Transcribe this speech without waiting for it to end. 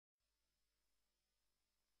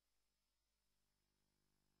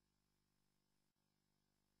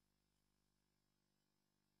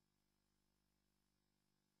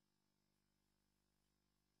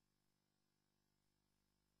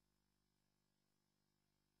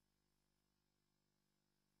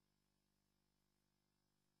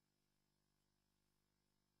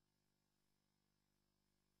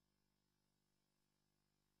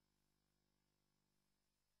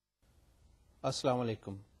अस्सलाम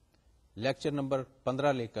वालेकुम। Lecture number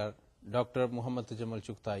 15 लेकर डॉक्टर मोहम्मद तजम्मुल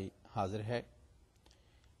चुगताई हाजिर है।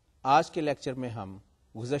 आज के लेक्चर में हम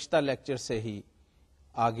गुज़श्ता लेक्चर से ही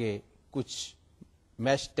आगे कुछ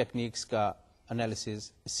मैश टेक्निक्स का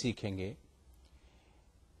एनालिसिस सीखेंगे।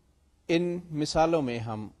 इन मिसालों में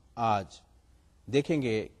हम आज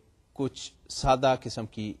देखेंगे कुछ सादा किस्म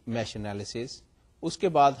की मैश एनालिसिस, उसके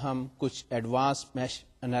बाद हम कुछ एडवांस मैश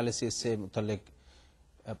एनालिसिस से मुतल्लिक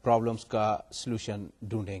प्रॉब्लम्स का सलूशन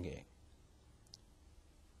ढूंढेंगे।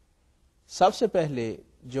 सबसे पहले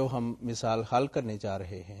जो हम मिसाल हल करने जा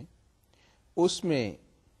रहे हैं उसमें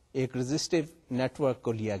एक रेजिस्टिव नेटवर्क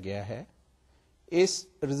को लिया गया है। इस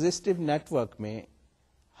रेजिस्टिव नेटवर्क में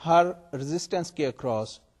हर रेजिस्टेंस के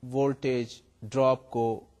अक्रॉस वोल्टेज ड्रॉप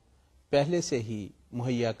को पहले से ही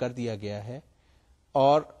मुहैया कर दिया गया है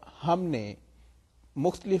और हमने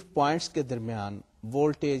मुख्तलिफ पॉइंट्स के दरमियान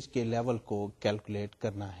वोल्टेज के लेवल को कैलकुलेट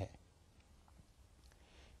करना है।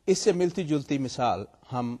 इससे मिलती जुलती मिसाल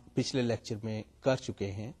हम पिछले लेक्चर में कर चुके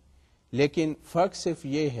हैं, लेकिन फर्क सिर्फ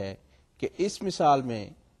ये है कि इस मिसाल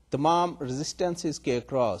में तमाम रेजिस्टेंसेस के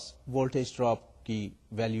अक्रॉस वोल्टेज ड्रॉप की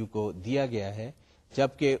वैल्यू को दिया गया है,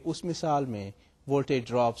 जबकि उस मिसाल में वोल्टेज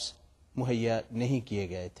ड्रॉप्स मुहैया नहीं किए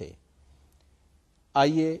गए थे।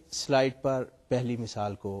 आइए स्लाइड पर पहली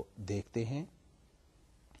मिसाल को देखते हैं।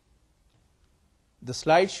 The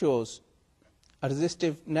slide shows a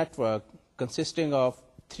resistive network consisting of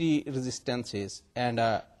 3 resistances and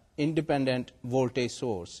an independent voltage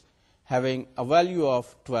source having a value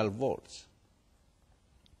of 12 volts.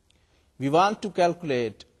 We want to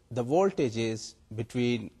calculate the voltages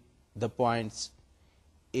between the points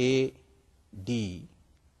A, D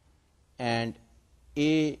and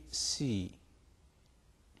A, C.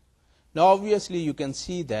 Now obviously you can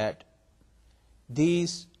see that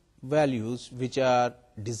these values which are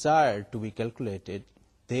desired to be calculated,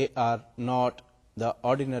 they are not the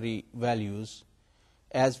ordinary values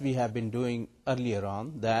as we have been doing earlier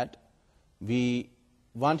on, that we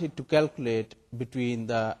wanted to calculate between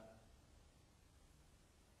the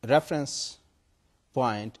reference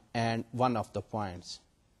point and one of the points.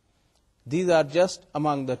 These are just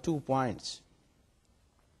among the 2 points.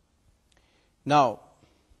 Now,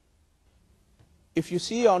 if you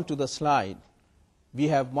see onto the slide, we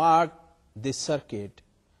have marked this circuit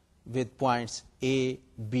with points A,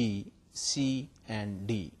 B, C and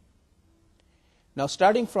D. Now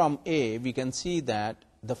starting from A, we can see that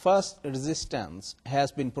the first resistance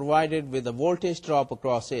has been provided with a voltage drop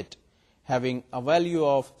across it having a value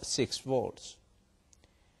of 6 volts.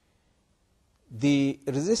 The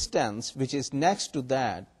resistance which is next to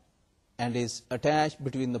that and is attached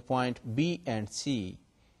between the point B and C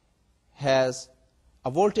has a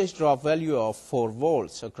voltage drop value of 4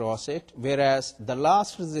 volts across it, whereas the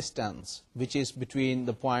last resistance, which is between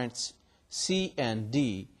the points C and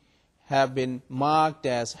D, have been marked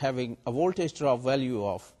as having a voltage drop value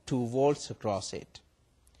of 2 volts across it.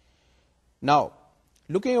 Now,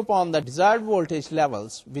 looking upon the desired voltage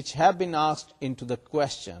levels which have been asked into the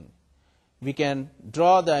question, we can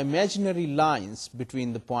draw the imaginary lines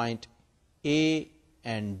between the point A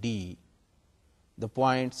and D, the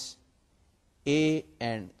points A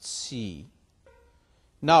and C.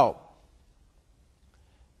 Now,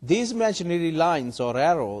 these imaginary lines or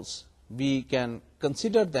arrows, we can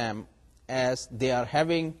consider them as they are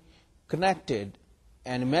having connected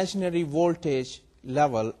an imaginary voltage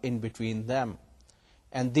level in between them.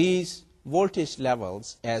 And these voltage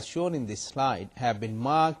levels, as shown in this slide, have been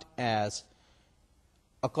marked as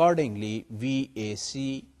accordingly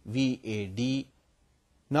VAC, VAD.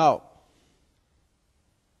 Now,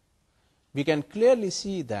 we can clearly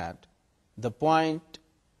see that the point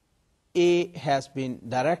A has been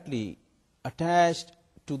directly attached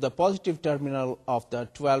to the positive terminal of the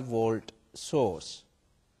 12-volt source.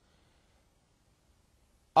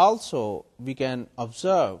 Also, we can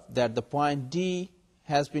observe that the point D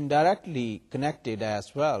has been directly connected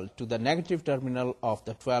as well to the negative terminal of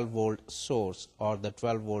the 12-volt source or the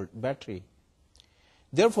 12-volt battery.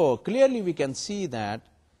 Therefore, clearly we can see that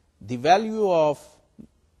the value of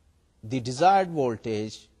the desired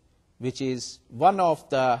voltage, which is one of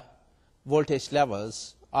the voltage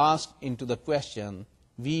levels asked into the question,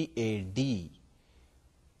 VAD,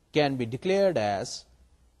 can be declared as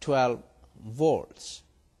 12 volts.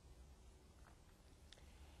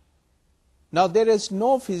 Now, there is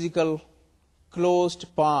no physical closed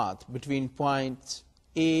path between points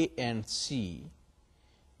A and C.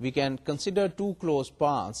 We can consider 2 closed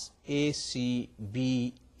paths,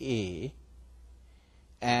 ACBA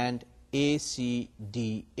and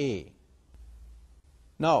ACDA.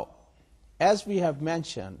 Now, as we have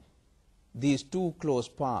mentioned, these 2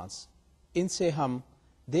 closed paths इनसे हम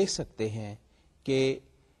देख सकते हैं कि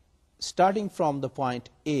starting from the point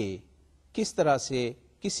A किस तरह से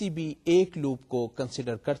किसी भी एक लूप को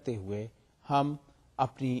कंसिडर करते हुए हम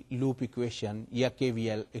अपनी लूप इक्वेशन या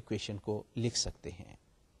केवीएल इक्वेशन को लिख सकते हैं।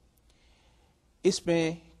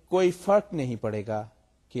 इसमें कोई फर्क नहीं पड़ेगा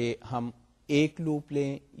कि हम एक लूप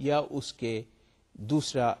लें या उसके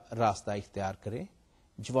दूसरा रास्ता इख्तियार करें,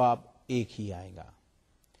 जवाब एक ही आएगा।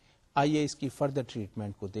 आइए इसकी फर्दर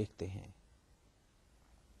ट्रीटमेंट को देखते हैं।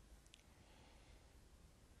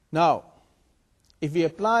 Now, if we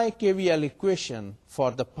apply KVL equation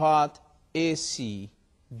for the path AC,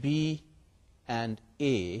 B and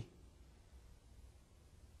A,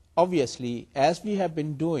 obviously as we have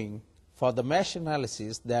been doing for the mesh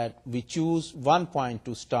analysis, that we choose one point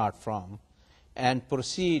to start from and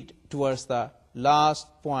proceed towards the last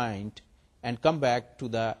point and come back to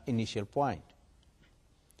the initial point.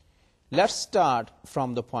 Let's start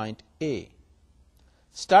from the point A.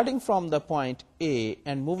 Starting from the point A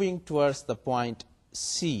and moving towards the point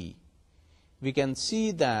C, we can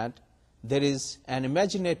see that there is an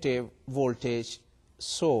imaginative voltage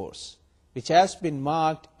source which has been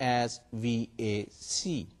marked as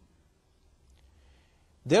VAC.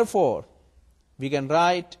 Therefore, we can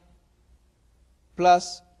write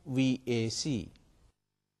plus VAC.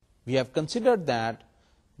 We have considered that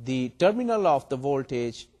the terminal of the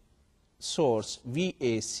voltage source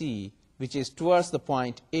VAC, which is towards the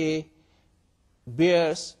point A,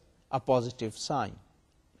 bears a positive sign.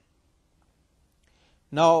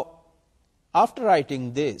 Now, after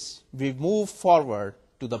writing this, we move forward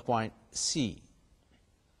to the point C.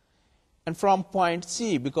 And from point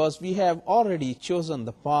C, because we have already chosen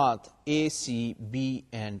the path A, C, B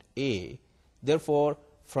and A, therefore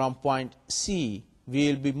from point C, we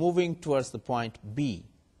will be moving towards the point B.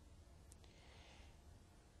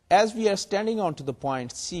 As we are standing onto the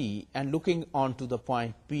point C and looking onto the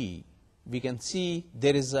point B, we can see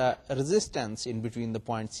there is a resistance in between the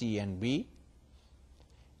point C and B,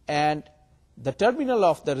 and the terminal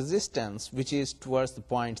of the resistance, which is towards the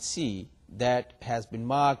point C, that has been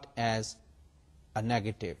marked as a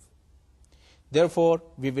negative. Therefore,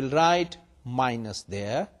 we will write minus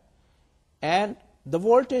there, and the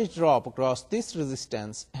voltage drop across this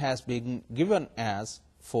resistance has been given as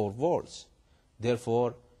 4 volts.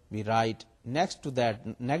 Therefore, we write next to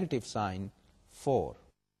that negative sign 4.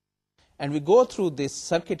 And we go through this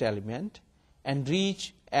circuit element and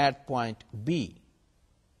reach at point B.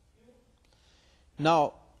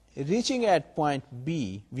 Now, reaching at point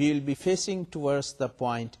B, we will be facing towards the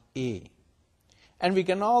point A. And we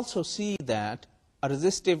can also see that a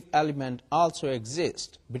resistive element also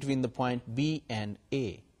exists between the point B and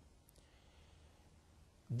A.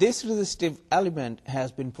 This resistive element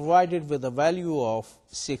has been provided with a value of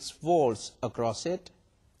 6 volts across it,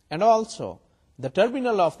 and also the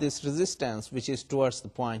terminal of this resistance, which is towards the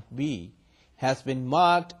point B, has been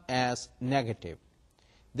marked as negative.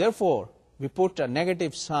 Therefore, we put a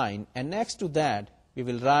negative sign, and next to that we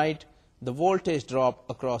will write the voltage drop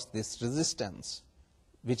across this resistance,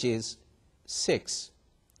 which is 6.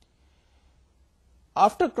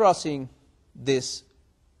 After crossing this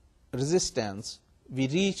resistance, we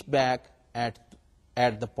reach back at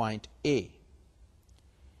the point A.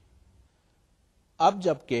 अब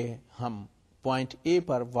जबकि हम point A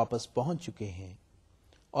पर वापस पहुंच चुके हैं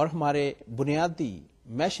और हमारे बुनियादी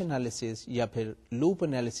मैश एनालिसिस या फिर लूप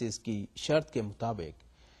एनालिसिस की शर्त के मुताबिक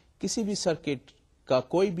किसी भी सर्किट का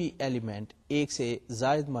कोई भी एलिमेंट एक से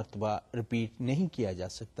ज़ायद मर्तबा रिपीट नहीं किया जा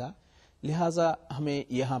सकता, लिहाजा हमें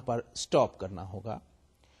यहाँ पर स्टॉप करना होगा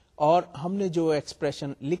और हमने जो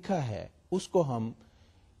एक्सप्रेशन लिखा है उसको हम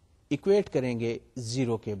इक्वेट करेंगे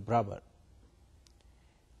 0 के बराबर।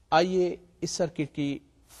 आइए इस सर्किट की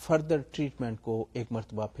फर्दर ट्रीटमेंट को एक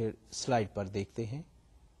मर्तबा फिर स्लाइड पर देखते हैं।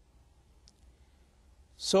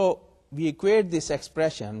 So, we equate this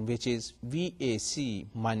expression, which is VAC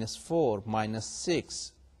minus 4 minus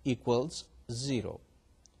 6 equals 0.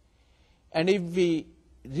 And if we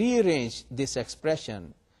rearrange this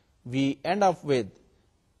expression, we end up with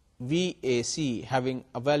VAC having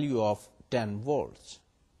a value of 10 volts.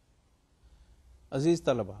 अजीज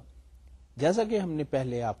तलबा, जैसा कि हमने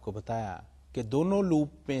पहले आपको बताया कि दोनों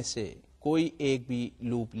लूप में से कोई एक भी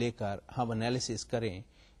लूप लेकर हम एनालिसिस करें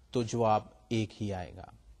तो जवाब एक ही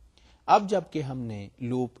आएगा। अब जबकि हमने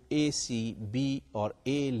लूप ए, सी, बी और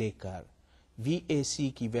ए लेकर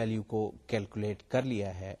VAC की वैल्यू को कैलकुलेट कर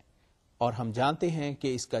लिया है और हम जानते हैं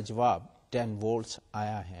कि इसका जवाब 10 वोल्ट्स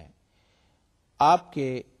आया है,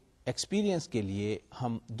 आपके एक्सपीरियंस के लिए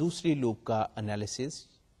हम दूसरी लूप का एनालिसिस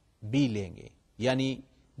बी लेंगे, यानी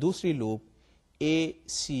दूसरी लूप ए,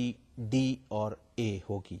 सी, डी और ए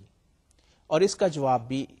होगी। और इसका जवाब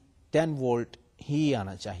भी 10 वोल्ट ही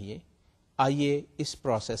आना चाहिए। आइए इस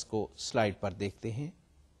प्रोसेस को स्लाइड पर देखते हैं।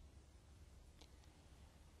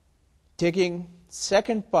 Taking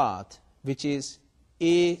second path, which is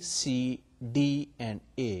A, C, D and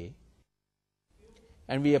A,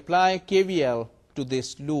 and we apply KVL to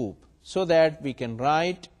this loop so that we can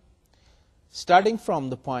write, starting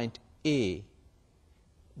from the point A,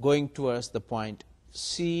 going towards the point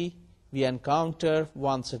C, we encounter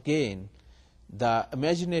once again the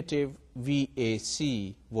imaginative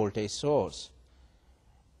VAC voltage source.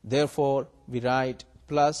 Therefore, we write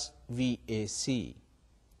plus VAC.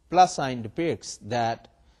 Plus sign depicts that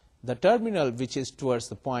the terminal which is towards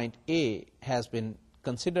the point A has been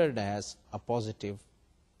considered as a positive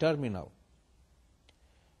terminal.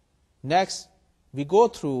 Next, we go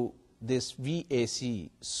through this VAC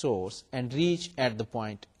source and reach at the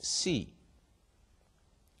point C.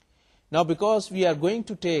 Now, because we are going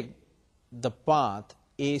to take the path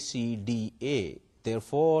ACDA,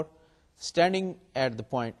 therefore, standing at the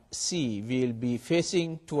point C, we will be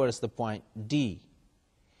facing towards the point D.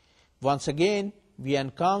 Once again, we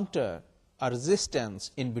encounter a resistance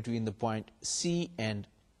in between the point C and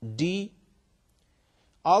D.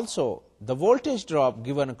 Also, the voltage drop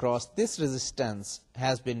given across this resistance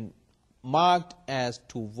has been marked as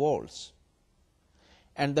 2 volts.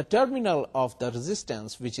 And the terminal of the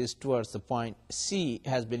resistance which is towards the point C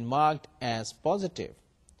has been marked as positive.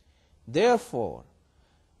 Therefore,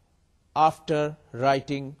 after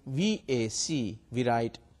writing VAC, we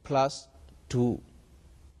write plus 2.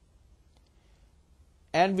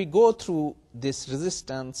 And we go through this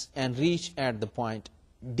resistance and reach at the point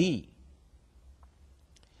D.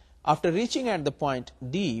 After reaching at the point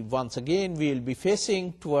D, once again we will be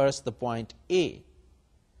facing towards the point A.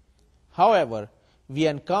 However, we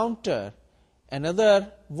encounter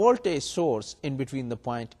another voltage source in between the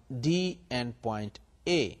point D and point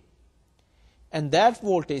A. And that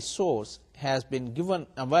voltage source has been given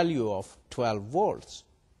a value of 12 volts.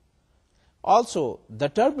 Also, the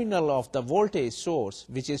terminal of the voltage source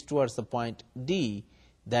which is towards the point D,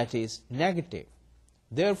 that is negative.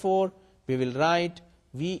 Therefore, we will write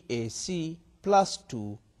VAC plus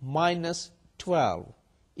 2 minus 12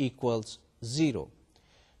 equals 0.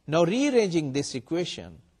 Now, rearranging this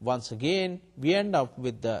equation, once again we end up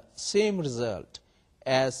with the same result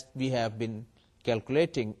as we have been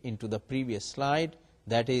calculating into the previous slide,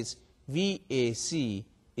 that is VAC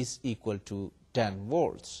is equal to 10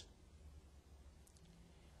 volts.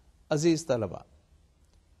 अजीज तलबा,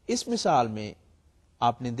 इस मिसाल में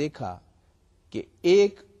आपने देखा कि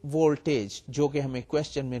एक voltage जो कि हमें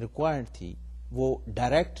क्वेश्चन में रिक्वायर्ड थी वो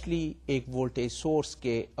डायरेक्टली एक वोल्टेज सोर्स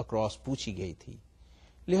के अक्रॉस पूछी गई थी,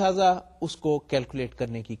 लिहाजा उसको कैलकुलेट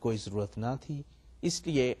करने की कोई ज़रूरत ना थी।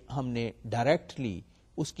 इसलिए हमने डायरेक्टली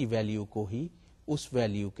उसकी वैल्यू को ही उस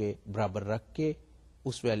वैल्यू के बराबर रख के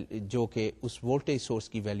उस जो कि उस वोल्टेज सोर्स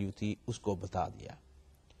की वैल्यू थी उसको बता दिया।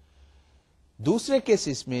 दूसरे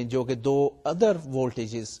केसेस में जो कि 2 अदर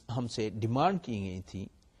वोल्टेजेस हमसे डिमांड की गई थी,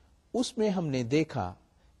 उसमें हमने देखा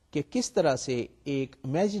कि किस तरह से एक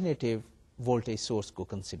इमेजिनेटिव वोल्टेज सोर्स को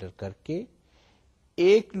कंसिडर करके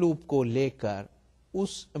एक लूप को लेकर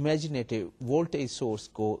उस इमेजिनेटिव वोल्टेज सोर्स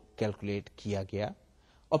को कैलकुलेट किया गया।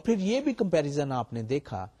 और फिर ये भी कंपैरिजन आपने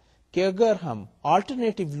देखा कि अगर हम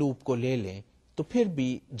अल्टरनेटिव लूप को ले लें तो फिर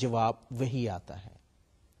भी जवाब वही आता है।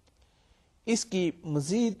 इसकी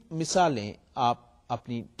मजीद मिसालें आप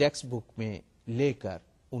अपनी टेक्स्ट बुक में लेकर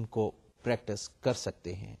उनको प्रैक्टिस कर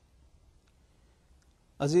सकते हैं।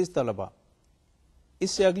 अजीज तलबा,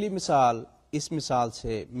 इससे अगली मिसाल इस मिसाल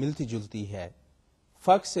से मिलती जुलती है।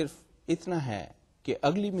 फर्क सिर्फ इतना है कि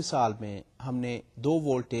अगली मिसाल में हमने 2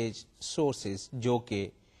 वोल्टेज सोर्सेज जो कि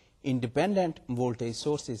इंडिपेंडेंट वोल्टेज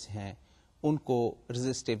सोर्सेज हैं उनको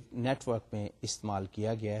रेजिस्टिव नेटवर्क में इस्तेमाल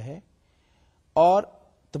किया गया है और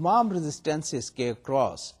तमाम रेजिस्टेंसेस के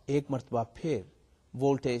अक्रॉस एक मरतबा फिर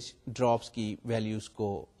वोल्टेज ड्रॉप्स की वैल्यूज को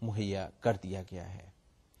मुहैया कर दिया गया है।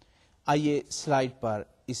 आइए स्लाइड पर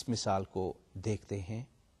इस मिसाल को देखते हैं।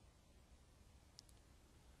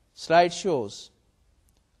 Slide shows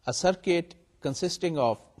a circuit consisting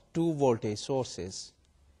of 2 voltage sources,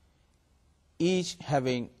 each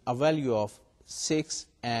having a value of 6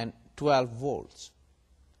 and 12 volts.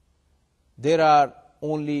 There are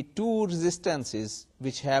only 2 resistances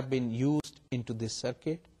which have been used into this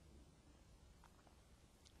circuit.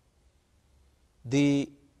 The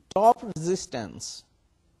top resistance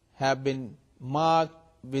have been marked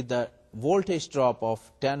with a voltage drop of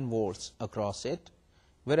 10 volts across it,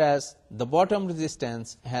 whereas the bottom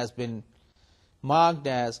resistance has been marked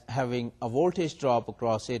as having a voltage drop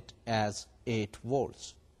across it as 8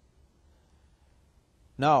 volts.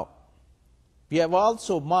 Now, We have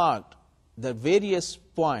also marked the various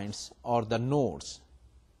points or the nodes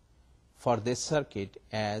for this circuit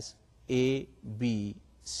as A, B,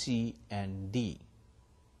 C, and D.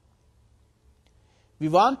 We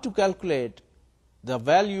want to calculate the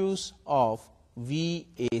values of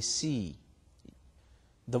VAC,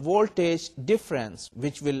 the voltage difference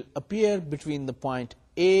which will appear between the point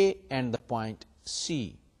A and the point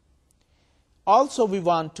C. Also, we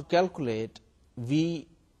want to calculate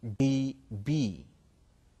VDB,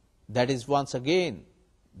 that is once again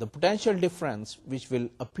the potential difference which will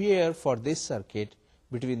appear for this circuit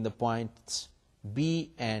between the points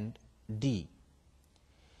B and D.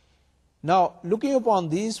 Now, looking upon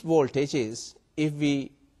these voltages, if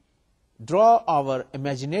we draw our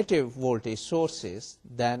imaginative voltage sources,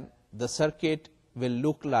 then the circuit will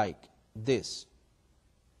look like this.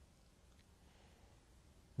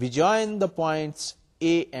 We join the points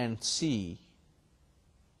A and C.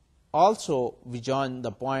 Also, we join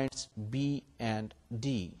the points B and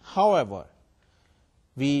D. However,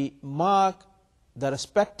 we mark the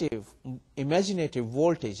respective imaginative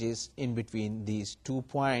voltages in between these 2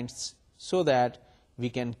 points so that we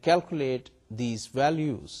can calculate these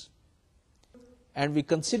values. And we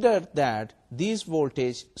consider that these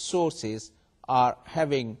voltage sources are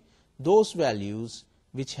having those values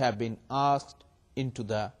which have been asked into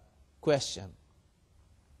the question.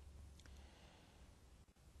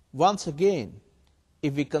 Once again,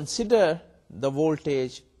 if we consider the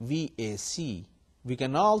voltage VAC, we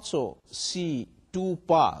can also see 2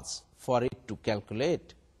 paths for it to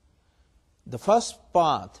calculate. The first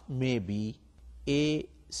path may be A,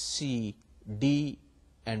 C, D,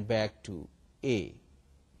 and back to A.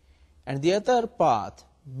 And the other path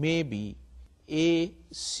may be A,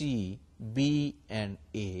 C, B, and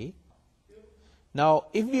A. Now,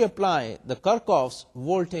 if we apply the Kirchhoff's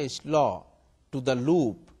voltage law to the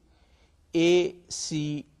loop A,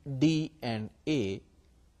 C, D, and A,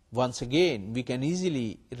 once again we can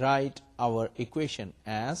easily write our equation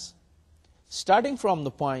as, starting from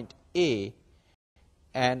the point A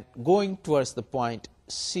and going towards the point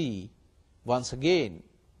C, once again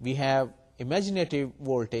we have imaginative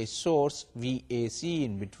voltage source VAC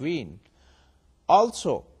in between.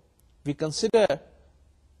 Also, we consider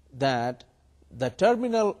that the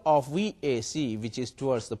terminal of VAC, which is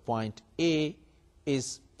towards the point A,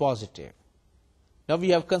 is positive. Now, we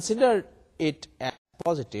have considered it as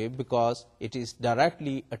positive because it is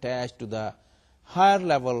directly attached to the higher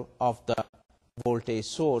level of the voltage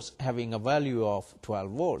source having a value of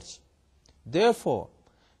 12 volts. Therefore,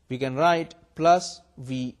 we can write plus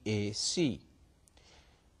VAC.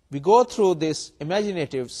 We go through this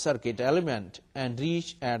imaginative circuit element and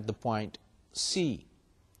reach at the point C.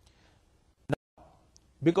 Now,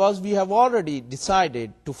 because we have already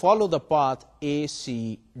decided to follow the path A,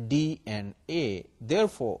 C, D, and A,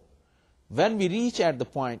 therefore, when we reach at the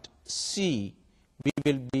point C, we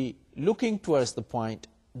will be looking towards the point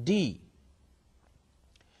D.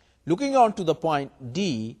 Looking on to the point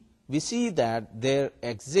D, we see that there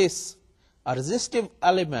exists a resistive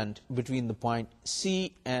element between the point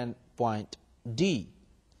C and point D.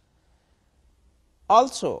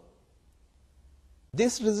 Also,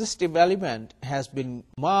 this resistive element has been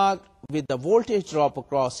marked with the voltage drop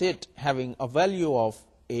across it having a value of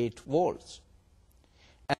 8 volts.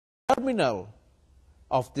 And the terminal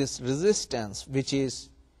of this resistance, which is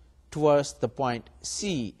towards the point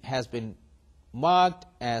C, has been marked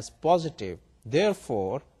as positive.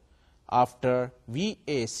 Therefore, after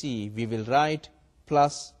VAC, we will write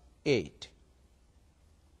plus 8.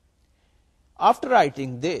 After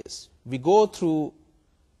writing this, we go through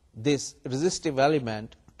this resistive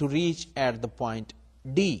element to reach at the point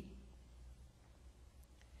D.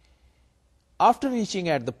 After reaching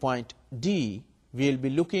at the point D, we will be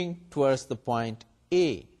looking towards the point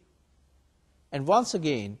A. And once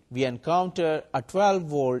again, we encounter a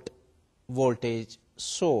 12-volt voltage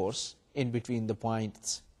source in between the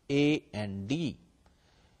points A and D.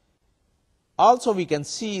 Also, we can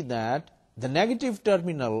see that the negative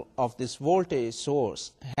terminal of this voltage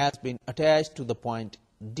source has been attached to the point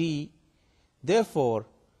D. Therefore,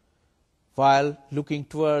 while looking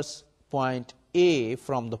towards point A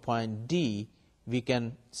from the point D, we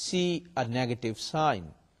can see a negative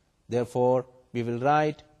sign. Therefore, we will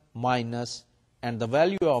write minus and the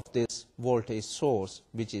value of this voltage source,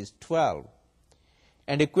 which is 12,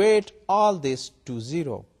 and equate all this to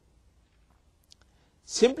 0.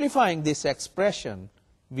 Simplifying this expression,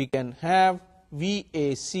 we can have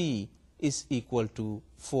VAC is equal to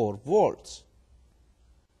 4 volts.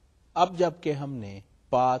 अब जबकि हमने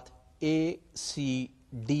path A, C,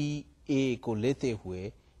 D, A को लेते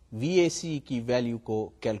हुए VAC की value को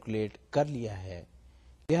calculate कर लिया है,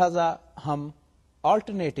 लिहाजा हम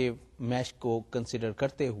अल्टरनेटिव मैश को कंसिडर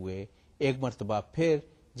करते हुए एक मर्तबा फिर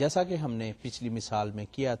जैसा कि हमने पिछली मिसाल में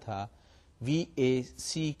किया था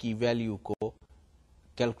VAC की वैल्यू को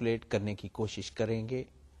कैलकुलेट करने की कोशिश करेंगे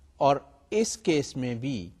और इस केस में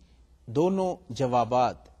भी दोनों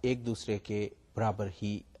जवाबात एक दूसरे के बराबर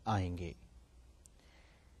ही आएंगे।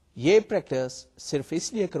 ये प्रैक्टिस सिर्फ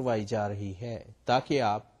इसलिए करवाई जा रही है ताकि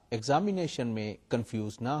आप एग्जामिनेशन में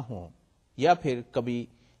कंफ्यूज ना हो या फिर कभी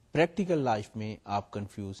प्रैक्टिकल लाइफ में आप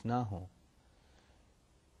कंफ्यूज ना हो।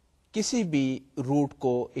 किसी भी रूट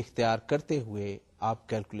को इख्तियार करते हुए आप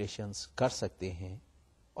कैलकुलेशंस कर सकते हैं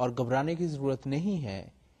और घबराने की जरूरत नहीं है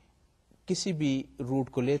किसी भी रूट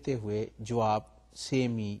को लेते हुए जवाब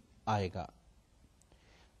सेम ही आएगा।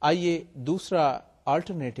 आइए दूसरा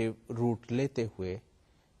अल्टरनेटिव रूट लेते हुए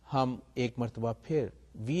हम एक मर्तबा फिर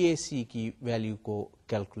VAC की वैल्यू को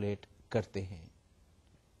कैलकुलेट करते हैं।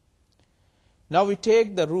 Now we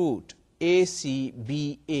take the route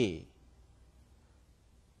ACBA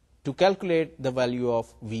to calculate the value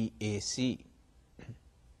of VAC.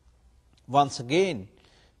 Once again,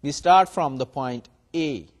 we start from the point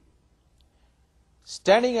A.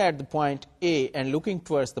 Standing at the point A and looking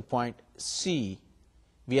towards the point C,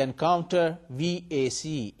 we encounter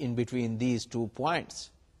VAC in between these 2 points.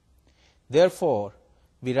 Therefore,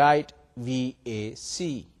 we write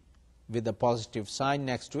VAC with a positive sign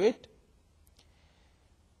next to it.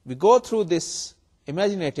 We go through this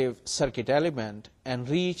imaginative circuit element and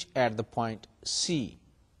reach at the point C.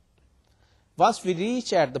 Once we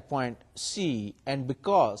reach at the point C, and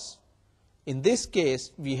because in this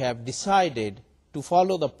case we have decided to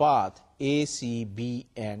follow the path A, C, B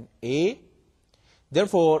and A,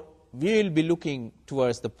 therefore we will be looking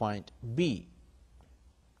towards the point B.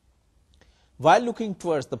 While looking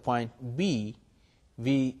towards the point B,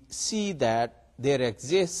 we see that there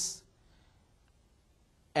exists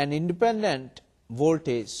an independent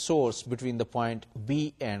voltage source between the point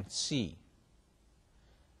B and C,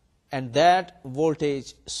 and that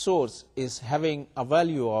voltage source is having a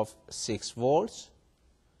value of 6 volts.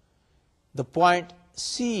 The point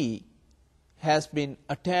C has been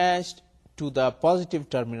attached to the positive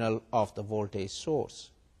terminal of the voltage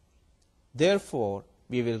source. Therefore,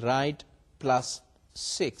 we will write plus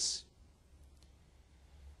 6.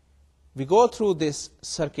 We go through this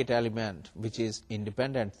circuit element, which is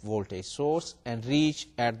independent voltage source, and reach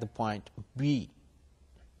at the point B.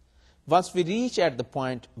 Once we reach at the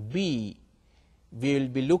point B, we will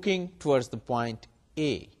be looking towards the point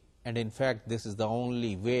A, and in fact this is the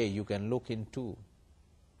only way you can look into.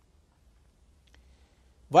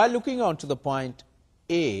 While looking on to the point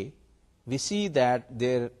A, we see that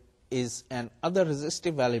there is an other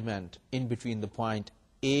resistive element in between the point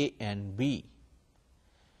A and B.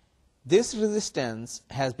 This resistance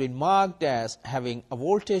has been marked as having a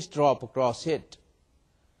voltage drop across it.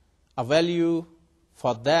 A value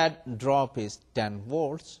for that drop is 10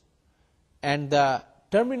 volts, and the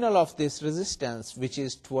terminal of this resistance, which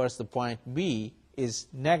is towards the point B, is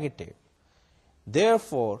negative.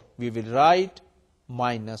 Therefore, we will write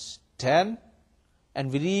minus 10,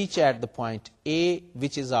 and we reach at the point A,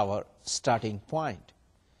 which is our starting point.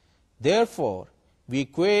 Therefore, we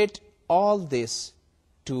equate all this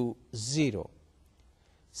to 0.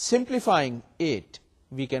 Simplifying it,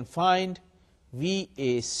 we can find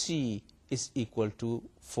VAC is equal to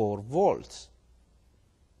 4 volts.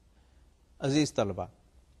 अजीज तलबा,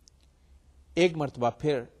 एक मर्तबा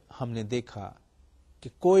फिर हमने देखा कि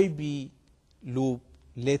कोई भी loop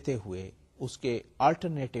लेते हुए उसके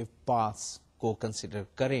अल्टरनेटिव पाथ्स को कंसिडर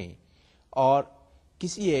करें और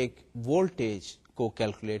किसी एक वोल्टेज को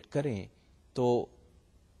कैलकुलेट करें तो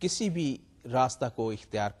किसी भी रास्ता को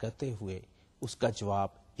इख्तियार करते हुए उसका जवाब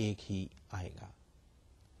एक ही आएगा।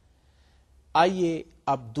 आइए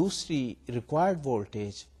अब दूसरी रिक्वायर्ड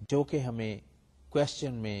वोल्टेज जो कि हमें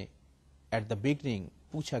क्वेश्चन में एट द बिगनिंग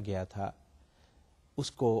पूछा गया था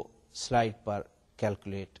उसको स्लाइड पर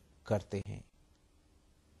कैलकुलेट करते हैं।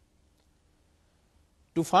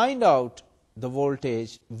 To find out the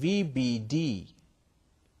voltage VBD,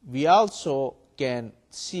 we also can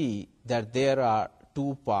see that there are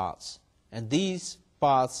 2 paths, and these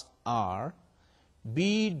paths are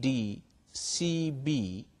BDCB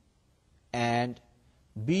and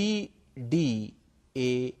BDAB.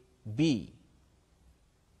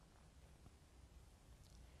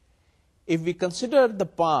 If we consider the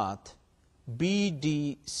path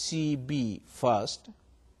BDCB first,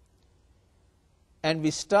 and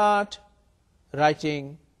we start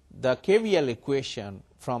writing the KVL equation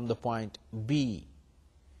from the point B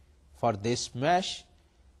for this mesh,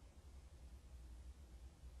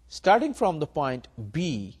 Starting from the point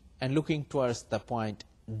B and looking towards the point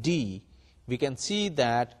D, we can see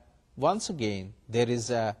that once again there is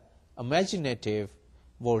a imaginative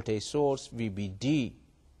voltage source VBD.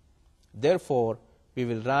 Therefore, we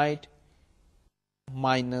will write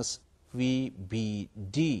minus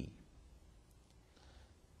VBD.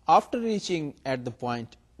 After reaching at the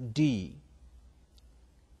point D,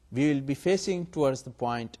 we will be facing towards the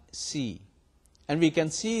point C, and we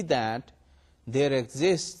can see that there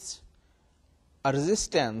exists a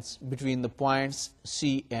resistance between the points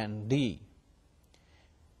C and D,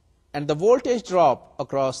 and the voltage drop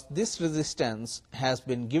across this resistance has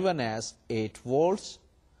been given as 8 volts.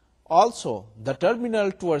 Also, the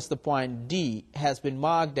terminal towards the point D has been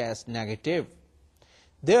marked as negative.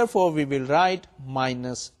 Therefore, we will write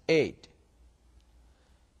minus 8.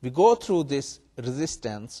 We go through this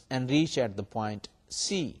resistance and reach at the point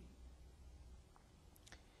C.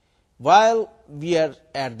 While we are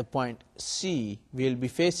at the point C, we will be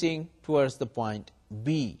facing towards the point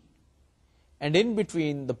B. And in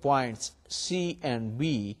between the points C and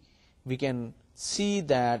B, we can see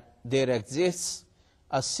that there exists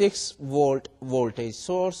a 6 volt voltage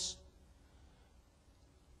source,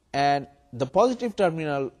 and the positive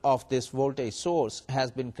terminal of this voltage source has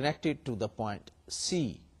been connected to the point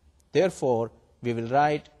C. Therefore, we will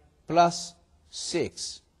write plus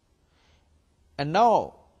 6. And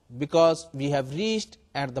now, because we have reached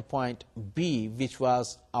at the point B, which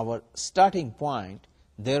was our starting point,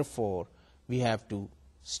 therefore, we have to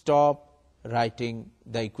stop writing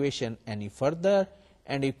the equation any further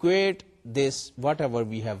and equate this whatever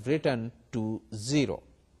we have written to 0.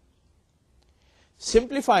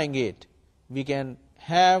 Simplifying it, we can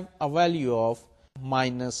have a value of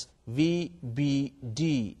minus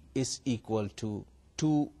VBD is equal to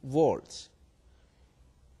 2 volts.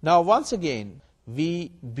 Now once again,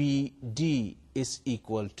 VBD is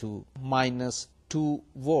equal to minus 2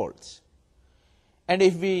 volts. And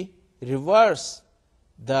if we reverse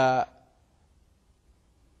the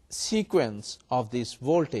sequence of these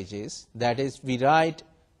voltages, that is, we write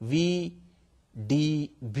VDB,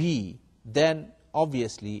 then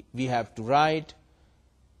obviously we have to write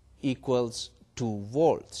equals 2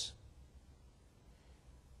 volts.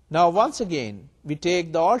 Now once again, we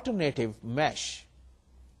take the alternative mesh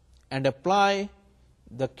and apply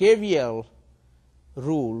the KVL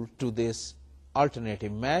rule to this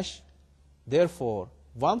alternative mesh. Therefore,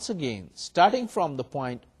 once again, starting from the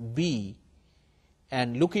point B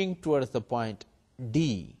and looking towards the point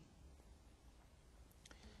D,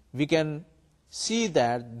 we can see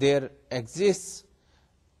that there exists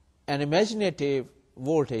an imaginative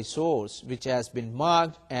voltage source which has been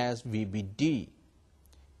marked as VBD.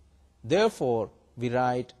 Therefore, we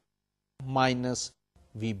write minus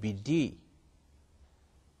VBD.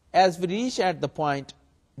 As we reach at the point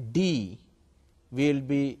D, we will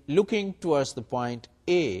be looking towards the point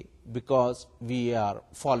A because we are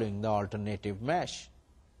following the alternative mesh.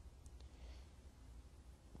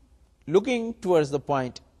 Looking towards the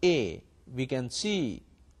point A, we can see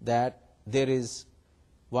that there is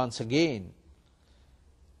once again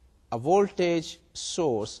a voltage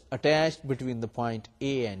source attached between the point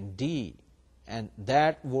A and D, and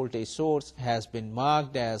that voltage source has been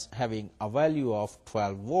marked as having a value of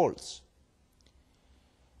 12 volts.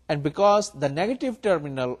 And because the negative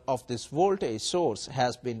terminal of this voltage source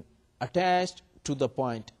has been attached to the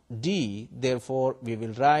point D, therefore we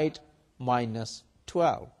will write minus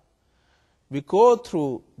 12. We go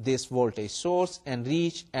through this voltage source and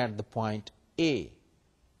reach at the point A.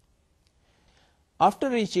 After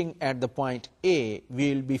reaching at the point A,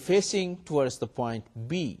 we will be facing towards the point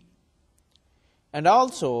B. And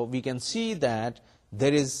also we can see that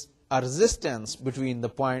there is a resistance between the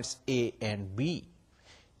points A and B.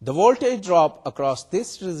 The voltage drop across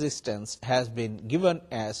this resistance has been given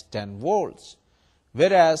as 10 volts,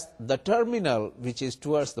 whereas the terminal which is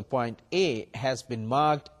towards the point A has been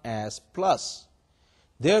marked as plus.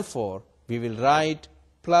 Therefore, we will write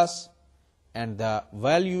plus and the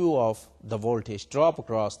value of the voltage drop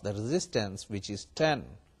across the resistance, which is 10.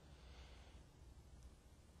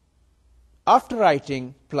 After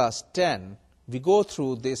writing plus 10, we go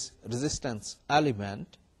through this resistance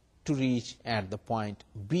element to reach at the point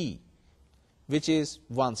B, which is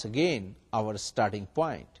once again our starting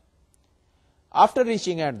point. After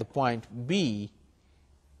reaching at the point B,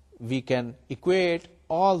 we can equate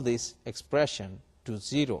all this expression to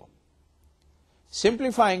 0.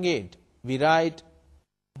 Simplifying it, we write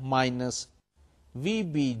minus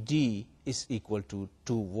VBD is equal to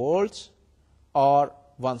 2 volts, or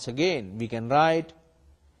once again we can write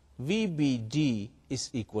VBD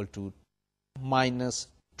is equal to minus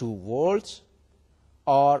 2 volts,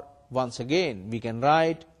 or once again we can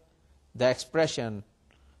write the expression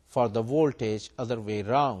for the voltage other way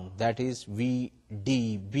round, that is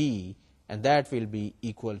VDB, and that will be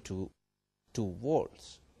equal to 2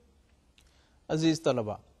 volts. अजीज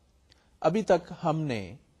तलबा, अभी तक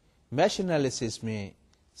हमने mesh analysis में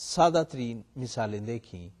सादा तरीन मिसालें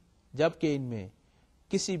देखी, जबकि इनमें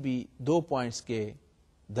किसी भी 2 पॉइंट्स के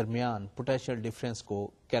दरमियान पोटेंशियल डिफरेंस को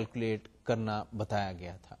कैलकुलेट करना बताया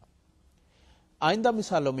गया था। आइंदा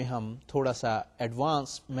मिसालों में हम थोड़ा सा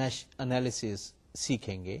एडवांस मैश एनालिसिस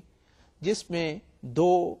सीखेंगे, जिसमें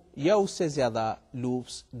 2 या उससे ज्यादा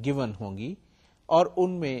लूप्स गिवन होंगी और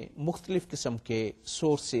उनमें मुख्तलिफ किस्म के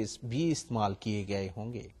सोर्सेस भी इस्तेमाल किए गए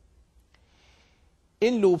होंगे।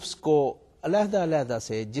 इन लूप्स को अलहदा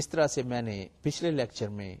से, जिस तरह से मैंने पिछले लेक्चर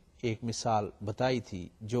में एक मिसाल बताई थी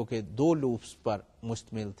जो कि 2 लूप्स पर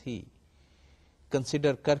मुश्तमिल थी,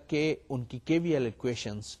 कंसिडर करके उनकी केवीएल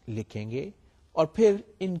इक्वेशंस लिखेंगे और फिर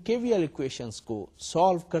इन केवीएल इक्वेशंस को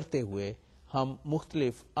सॉल्व करते हुए हम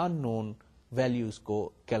मुख्तलिफ अननोन वैल्यूज को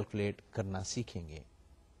कैलकुलेट करना सीखेंगे।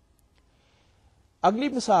 अगली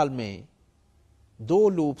मिसाल में 2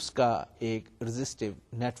 लूप्स का एक रेजिस्टिव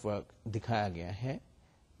नेटवर्क दिखाया गया है,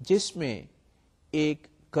 जिसमें एक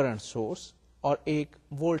करंट सोर्स और एक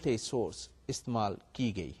वोल्टेज सोर्स इस्तेमाल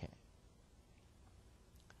की गई है।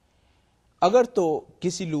 अगर तो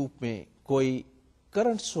किसी लूप में कोई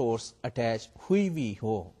करंट सोर्स अटैच हुई भी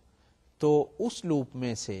हो तो उस लूप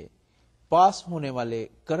में से पास होने वाले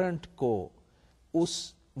करंट को उस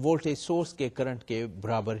वोल्टेज सोर्स के करंट के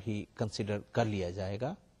बराबर ही कंसिडर कर लिया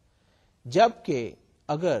जाएगा, जबकि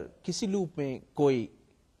अगर किसी लूप में कोई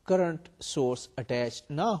करंट सोर्स अटैच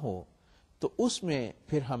ना हो तो उसमें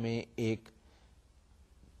फिर हमें एक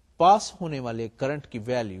पास होने वाले करंट की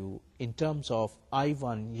value in terms of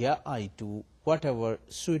I1 या I2 व्हाटएवर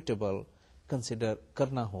सुइटेबल कंसिडर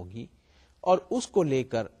करना होगी और उसको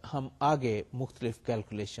लेकर हम आगे मुख्तलिफ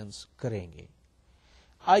कैलकुलेशंस करेंगे।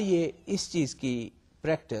 आइए इस चीज की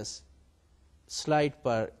प्रैक्टिस स्लाइड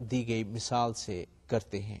पर दी गई मिसाल से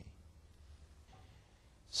करते हैं।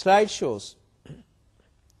 Slide shows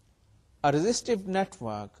a resistive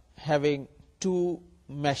network having 2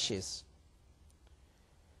 meshes.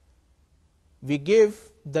 We give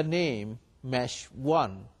the name mesh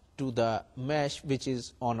 1 to the mesh which is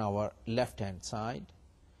on our left hand side,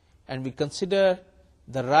 and we consider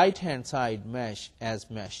the right hand side mesh as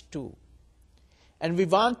mesh 2, and we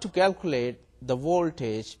want to calculate the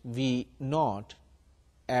voltage V0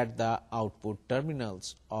 at the output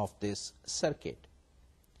terminals of this circuit.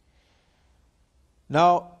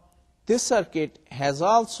 Now this circuit has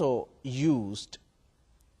also used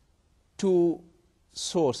 2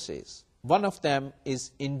 sources. One of them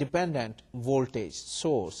is independent voltage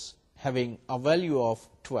source having a value of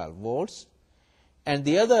 12 volts, and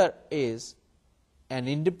the other is an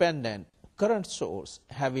independent current source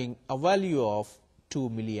having a value of 2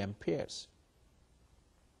 milliamperes.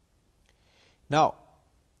 Now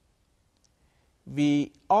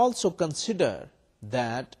we also consider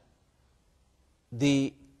that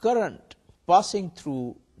the current passing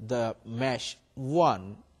through the mesh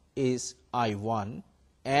 1 is I1,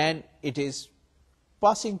 and it is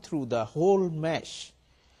passing through the whole mesh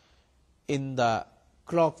in the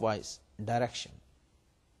clockwise direction.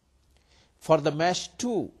 For the mesh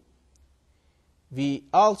 2, we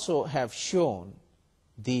also have shown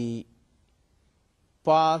the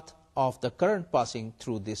path of the current passing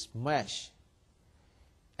through this mesh,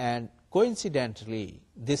 and coincidentally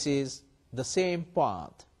this is the same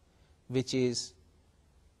path which is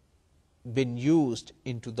been used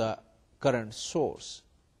into the current source.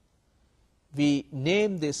 We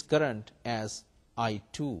name this current as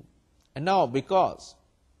I2, and now because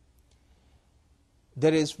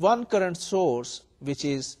there is one current source which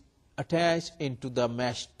is attached into the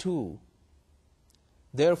mesh 2,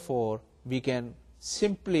 therefore we can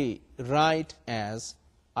simply write as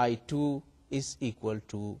I2 is equal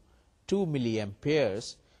to 2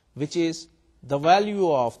 milliamperes, which is the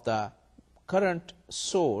value of the current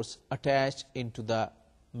source attached into the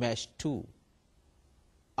mesh 2.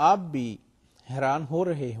 आप भी हैरान हो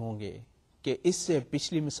रहे होंगे कि इससे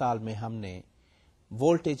पिछली मिसाल में हमने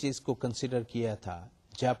वोल्टेजेस को कंसिडर किया था,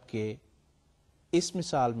 जबकि इस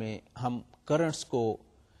मिसाल में हम करंट्स को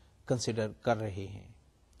कंसिडर कर रहे हैं।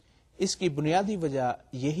 इसकी बुनियादी वजह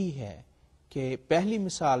यही है कि पहली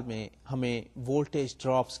मिसाल में हमें वोल्टेज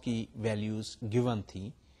ड्रॉप्स की वैल्यूज गिवन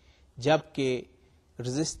थी, जबकि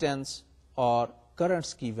रेजिस्टेंस और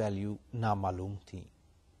करंट्स की वैल्यू नामालूम थी,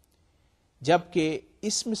 जबकि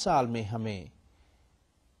इस मिसाल में हमें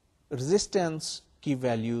रेजिस्टेंस की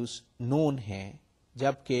वैल्यूज नोन हैं,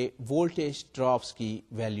 जबकि वोल्टेज ड्रॉप्स की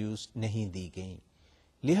वैल्यूज नहीं दी गई।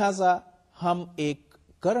 लिहाजा हम एक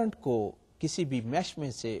करंट को किसी भी मैश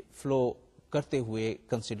में से फ्लो करते हुए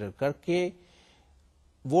कंसिडर करके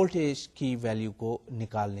वोल्टेज की वैल्यू को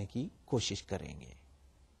निकालने की कोशिश करेंगे।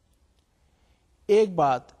 एक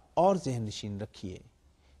बात और ज़हन नशीन रखिए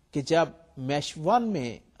कि जब मैश 1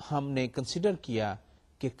 में हमने कंसिडर किया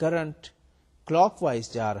कि करंट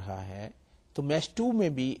क्लॉकवाइज जा रहा है, तो मैश 2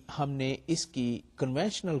 में भी हमने इसकी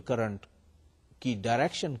कन्वेंशनल करंट की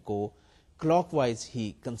डायरेक्शन को क्लॉकवाइज ही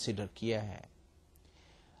कंसिडर किया है।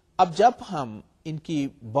 अब जब हम इनकी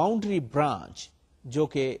बाउंड्री ब्रांच जो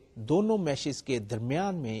कि दोनों मैशेस के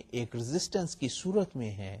दरमियान में एक रेजिस्टेंस की सूरत में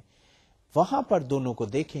है, वहां पर दोनों को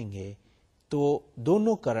देखेंगे तो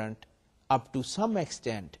दोनों current up to some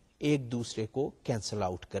extent एक दूसरे को कैंसल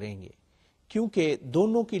आउट करेंगे, क्योंकि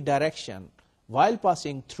दोनों की direction while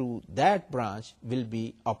passing through that branch will be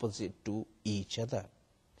opposite to each other.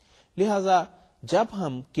 लिहाजा जब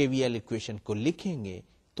हम केवीएल इक्वेशन को लिखेंगे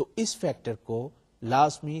तो इस फैक्टर को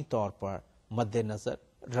लाजमी तौर पर मद्देनजर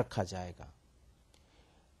रखा जाएगा।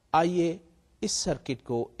 आइए इस सर्किट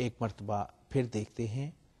को एक मर्तबा फिर देखते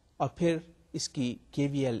हैं और फिर इसकी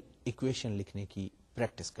केवीएल इक्वेशन लिखने की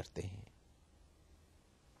प्रैक्टिस करते हैं।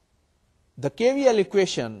 The KVL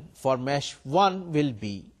equation for mesh 1 will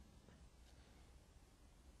be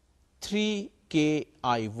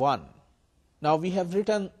 3KI1. Now we have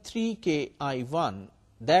written 3KI1.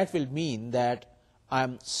 That will mean that I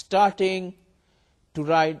am starting to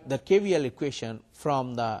write the KVL equation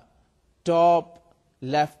from the top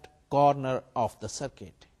left corner of the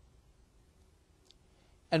circuit.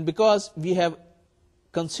 And because we have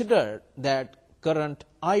considered that current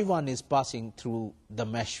I1 is passing through the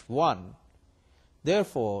mesh 1,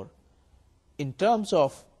 therefore, in terms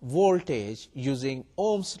of voltage using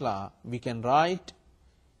Ohm's law, we can write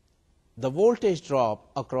the voltage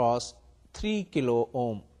drop across 3 kilo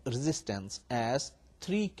ohm resistance as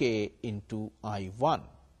 3K into I1.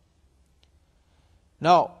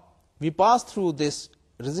 Now, we pass through this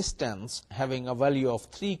resistance having a value of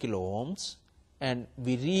 3 kilo ohms, and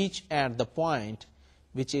we reach at the point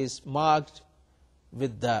which is marked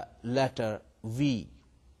with the letter V.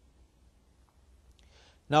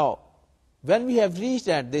 Now, when we have reached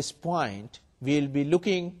at this point, we will be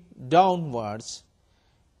looking downwards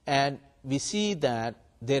and we see that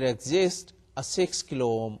there exists a 6 kilo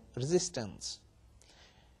ohm resistance.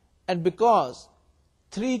 And because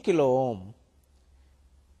 3 kilo ohm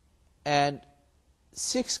and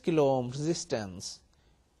 6 kilo ohm resistance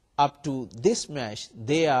up to this mesh,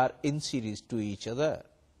 they are in series to each other.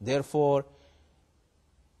 Therefore,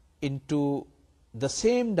 into the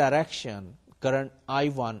same direction, current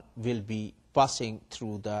I1 will be passing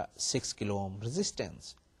through the 6 kilo ohm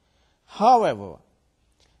resistance. However,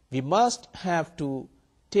 we must have to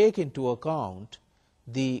take into account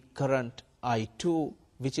the current I2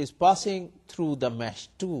 which is passing through the mesh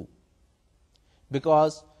 2,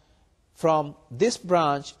 because from this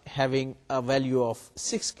branch having a value of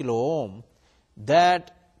 6 kilo ohm,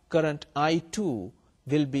 that current I2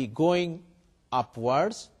 will be going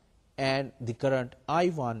upwards and the current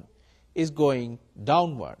I1 is going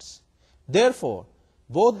downwards. Therefore,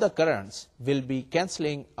 both the currents will be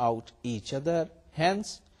cancelling out each other.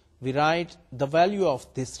 Hence, we write the value of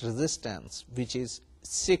this resistance, which is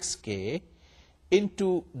 6K,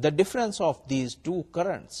 into the difference of these two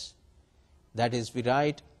currents. That is, we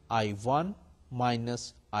write I1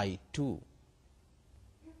 minus I2.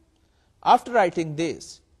 After writing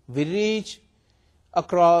this, we reach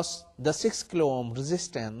across the 6 kilo ohm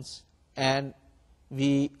resistance and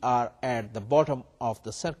we are at the bottom of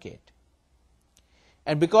the circuit.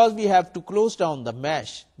 And because we have to close down the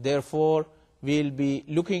mesh, therefore, we will be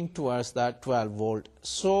looking towards the 12 volt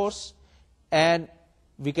source, and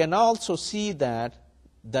we can also see that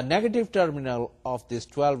the negative terminal of this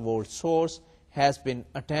 12 volt source has been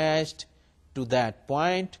attached to that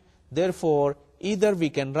point. Therefore, either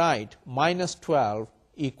we can write minus 12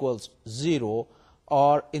 equals 0,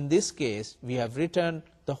 or in this case we have written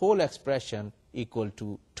the whole expression equal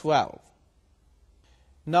to 12.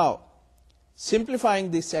 Now,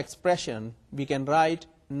 simplifying this expression, we can write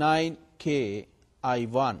 9K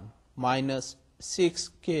I1 minus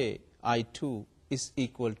 6K I2 is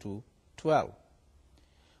equal to 12.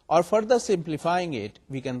 Or further simplifying it,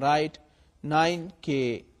 we can write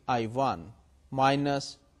 9K I1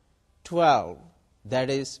 minus 12. That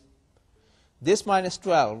is, this minus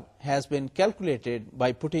 12 has been calculated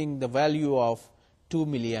by putting the value of 2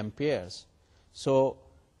 milliamperes. So,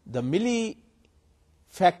 the milli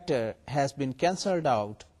factor has been cancelled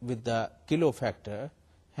out with the kilo factor.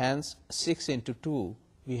 Hence, 6 into 2,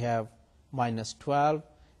 we have minus 12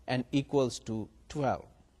 and equals to 12.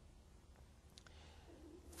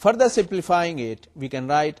 Further simplifying it, we can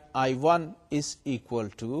write I1 is equal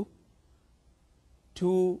to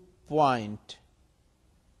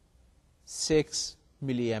 2.6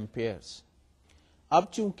 milliamperes. अब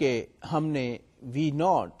चूंकि हमने V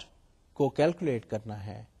not को calculate करना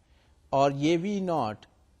है और ये V not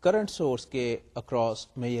current source के across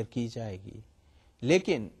major की जाएगी,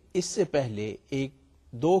 लेकिन इससे पहले एक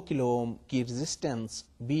 2 किलो ओम की रेजिस्टेंस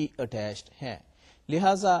भी अटैच्ड है,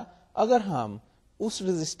 लिहाजा अगर हम उस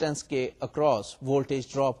रेजिस्टेंस के अक्रॉस वोल्टेज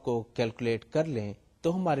ड्रॉप को कैलकुलेट कर लें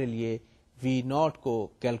तो हमारे लिए V नॉट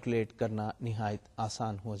को कैलकुलेट करना निहायत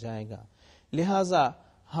आसान हो जाएगा। लिहाजा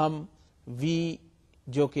हम V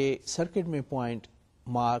जो कि सर्किट में पॉइंट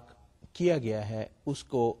मार्क किया गया है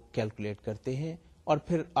उसको कैलकुलेट करते हैं और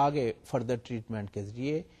फिर आगे फर्दर ट्रीटमेंट के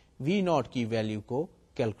जरिए V नॉट की वैल्यू को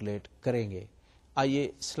कैलकुलेट करेंगे।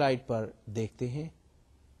 आइए स्लाइड पर देखते हैं।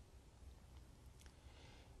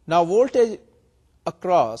 Now voltage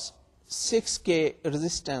across 6K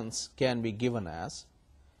resistance can be given as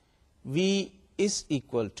V is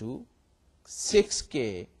equal to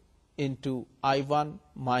 6K into I1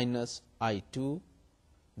 minus I2.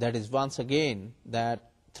 That is once again that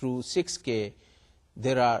through 6K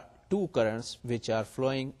there are two currents which are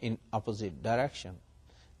flowing in opposite direction.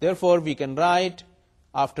 Therefore, we can write,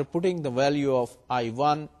 after putting the value of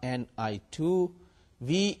I1 and I2,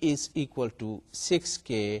 V is equal to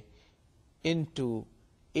 6K into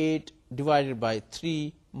 8 divided by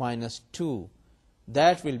 3 minus 2.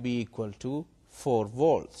 That will be equal to 4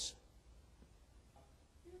 volts.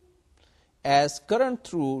 As current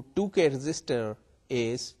through 2K resistor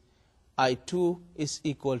is I2 is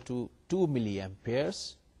equal to 2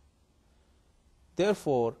 milliamperes.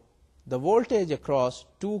 Therefore, the voltage across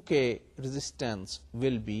 2K resistance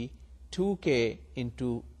will be 2K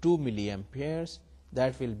into 2 milliamperes.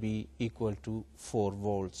 That will be equal to 4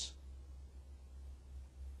 volts.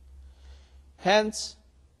 Hence,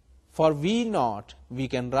 for V naught, we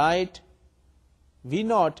can write V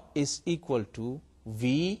naught is equal to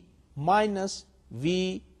V minus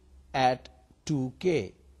V at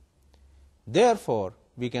 2K. Therefore,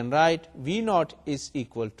 we can write V naught is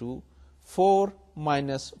equal to 4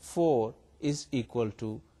 minus 4 is equal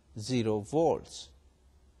to 0 volts.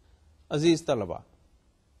 अजीज तलबा,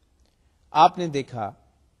 आपने देखा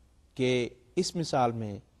कि इस मिसाल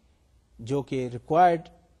में जो कि required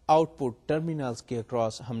output terminals के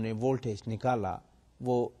अक्रॉस हमने वोल्टेज निकाला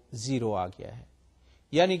वो 0 आ गया है,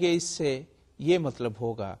 यानी कि इससे ये मतलब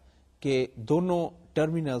होगा कि दोनों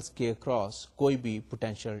टर्मिनल्स के अक्रॉस कोई भी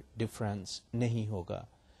पोटेंशियल डिफरेंस नहीं होगा।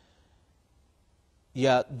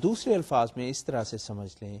 या दूसरे अल्फाज में इस तरह से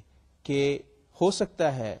समझ लें कि हो सकता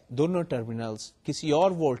है दोनों टर्मिनल्स किसी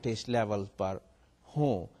और वोल्टेज लेवल पर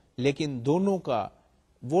हों, लेकिन दोनों का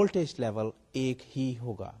वोल्टेज लेवल एक ही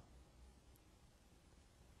होगा।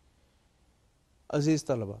 अजीज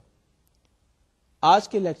तलबा, आज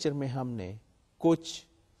के लेक्चर में हमने कुछ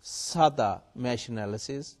सादा मैश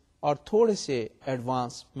एनालिसिस और थोड़े से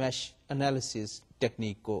एडवांस मैश एनालिसिस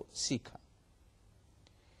टेक्निक को सीखा।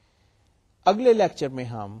 अगले लेक्चर में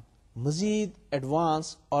हम मजीद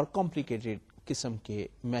एडवांस और कॉम्प्लिकेटेड किस्म के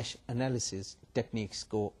मैश एनालिसिस टेक्निक्स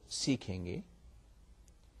को सीखेंगे।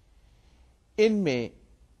 इनमें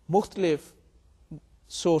मुख्तलिफ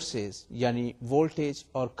सोर्सेज यानी वोल्टेज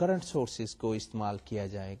और करंट सोर्सेज को इस्तेमाल किया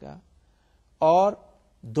जाएगा और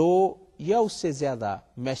 2 या उससे ज्यादा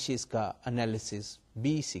मैशेस का एनालिसिस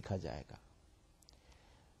भी सीखा जाएगा।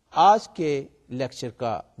 आज के लेक्चर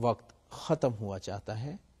का वक्त खत्म हुआ चाहता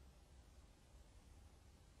है।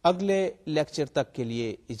 अगले लेक्चर तक के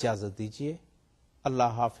लिए इजाजत दीजिए। अल्लाह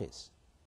हाफिज।